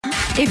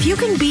If you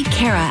can beat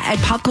Kara at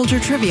Pop Culture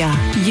Trivia,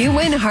 you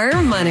win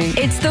her money.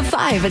 It's the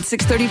 5 at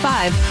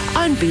 6:35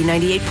 on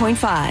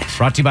B98.5.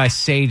 Brought to you by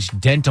Sage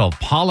Dental.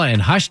 Paula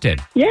and Hoschton.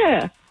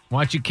 Yeah.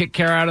 Why don't you kick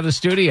Kara out of the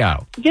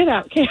studio? Get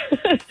out, Kara.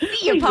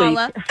 See you,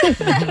 Paula.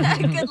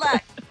 Good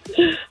luck.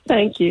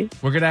 Thank you.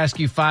 We're going to ask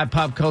you 5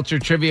 pop culture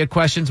trivia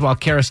questions while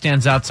Kara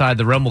stands outside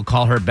the room. We'll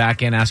call her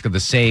back in, ask her the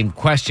same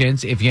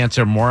questions. If you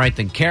answer more right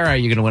than Kara,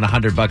 you're going to win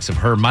 $100 of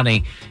her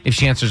money. If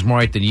she answers more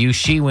right than you,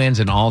 she wins,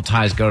 and all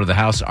ties go to the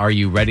house. Are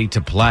you ready to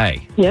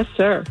play? Yes,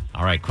 sir.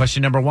 All right,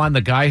 question number 1.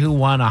 The guy who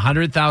won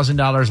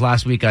 $100,000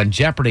 last week on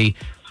Jeopardy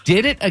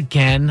did it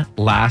again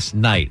last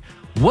night.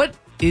 What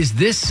is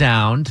this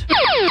sound?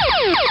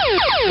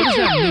 What does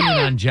that mean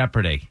on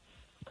Jeopardy?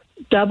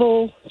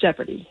 Double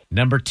Jeopardy.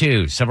 Number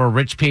 2, several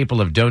rich people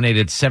have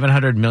donated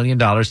 $700 million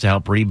to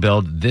help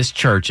rebuild this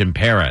church in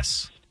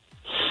Paris.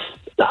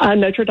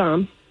 Notre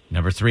Dame.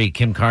 Number 3,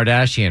 Kim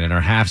Kardashian and her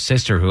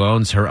half-sister, who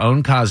owns her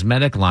own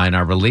cosmetic line,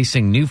 are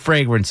releasing new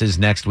fragrances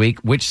next week.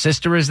 Which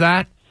sister is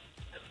that?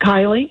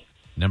 Kylie.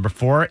 Number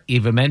 4,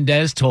 Eva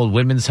Mendes told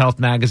Women's Health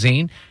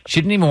magazine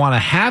she didn't even want to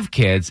have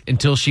kids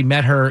until she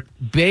met her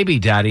baby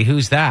daddy.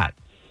 Who's that?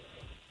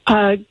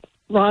 Gosling.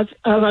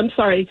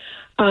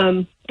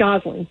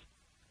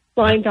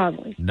 Ryan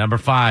Gosling. Number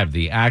 5,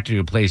 the actor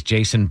who plays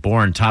Jason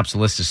Bourne tops the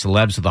list of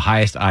celebs with the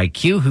highest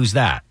IQ. Who's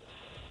that?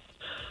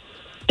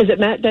 Is it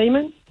Matt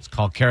Damon? Let's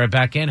call Kara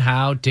back in.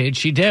 How did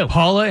she do?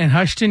 Paula and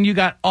Hoschton, you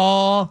got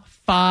all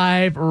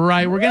 5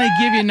 right. We're going to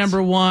give you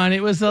number 1.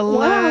 It was it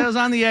was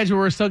on the edge, but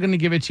we're still going to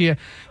give it to you.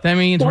 That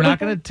means we're not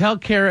going to tell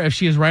Kara if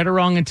she is right or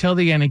wrong until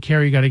the end. And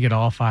Kara, you got to get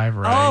all 5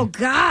 right. Oh,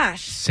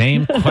 gosh.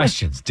 Same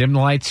questions. Dim the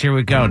lights. Here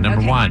we go.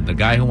 Number 1, the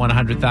guy who won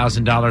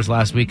 $100,000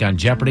 last week on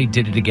Jeopardy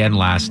did it again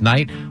last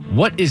night.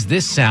 What is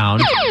this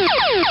sound?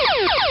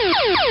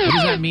 What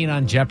does that mean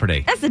on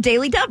Jeopardy? That's the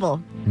Daily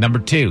Double. Number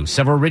 2,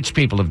 several rich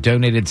people have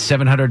donated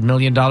 $700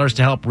 million to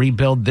help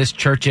rebuild this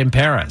church in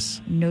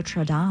Paris.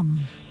 Notre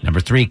Dame. Number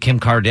 3, Kim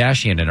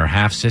Kardashian and her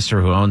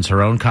half-sister, who owns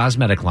her own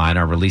cosmetic line,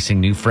 are releasing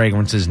new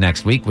fragrances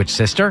next week. Which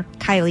sister?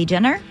 Kylie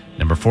Jenner.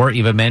 Number 4,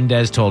 Eva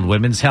Mendes told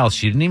Women's Health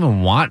she didn't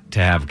even want to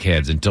have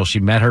kids until she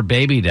met her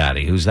baby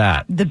daddy. Who's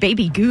that? The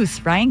baby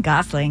goose, Ryan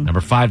Gosling.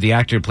 Number 5, the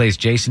actor who plays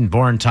Jason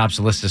Bourne tops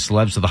the list of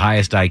celebs with the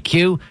highest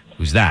IQ.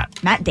 Who's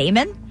that? Matt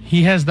Damon.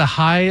 He has the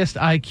highest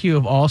IQ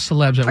of all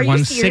celebs at Are you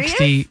 160.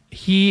 serious?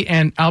 He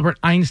and Albert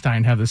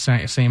Einstein have the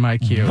same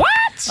IQ.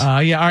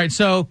 What? Yeah, all right.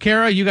 So,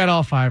 Kara, you got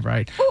all 5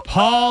 right.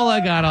 Paula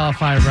got all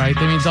 5 right.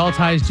 That means all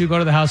ties do go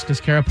to the house because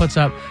Kara puts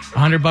up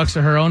 $100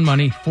 of her own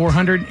money.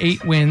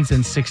 408 wins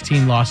and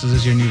 16 losses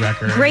is your new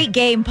record. Great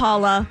game,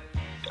 Paula.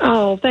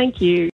 Oh, thank you.